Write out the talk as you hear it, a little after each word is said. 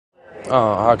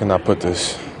How can I put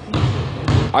this?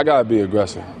 I gotta be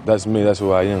aggressive. That's me, that's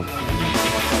who I am.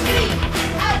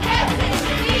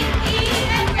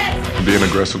 Being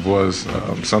aggressive was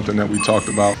something that we talked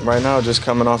about. Right now, just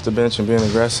coming off the bench and being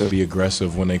aggressive. Be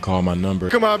aggressive when they call my number.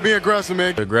 Come on, be aggressive,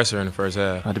 man. Aggressor in the first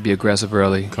half. I had to be aggressive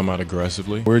early. Come out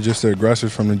aggressively. We're just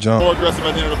aggressive from the jump. More aggressive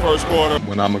at the end of the first quarter.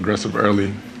 When I'm aggressive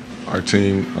early, our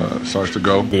team starts to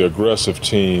go. The aggressive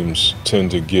teams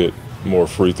tend to get more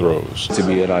free throws. To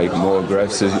be like more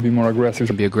aggressive. Be more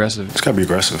aggressive. Be aggressive. It's gotta be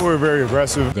aggressive. We're very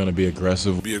aggressive. I'm gonna be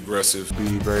aggressive. Be aggressive.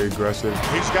 Be very aggressive.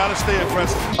 He's got to stay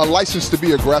aggressive. A license to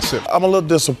be aggressive. I'm a little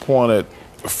disappointed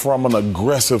from an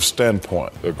aggressive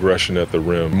standpoint. Aggression at the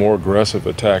rim. More aggressive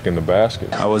attack in the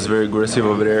basket. I was very aggressive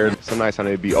over there. Some nights I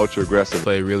need to be ultra aggressive.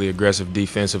 Play really aggressive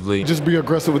defensively. Just be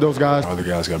aggressive with those guys. Other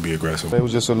guys gotta be aggressive. They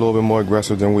was just a little bit more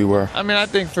aggressive than we were. I mean, I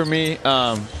think for me,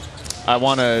 I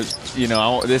want to,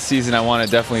 this season I want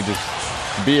to definitely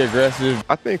just be aggressive.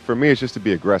 I think for me it's just to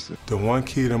be aggressive. The one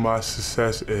key to my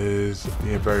success is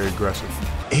being very aggressive.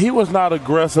 He was not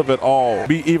aggressive at all.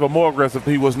 Be even more aggressive.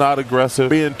 He was not aggressive.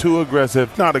 Being too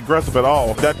aggressive, not aggressive at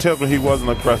all. That tells me he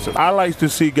wasn't aggressive. I like to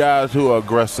see guys who are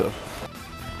aggressive.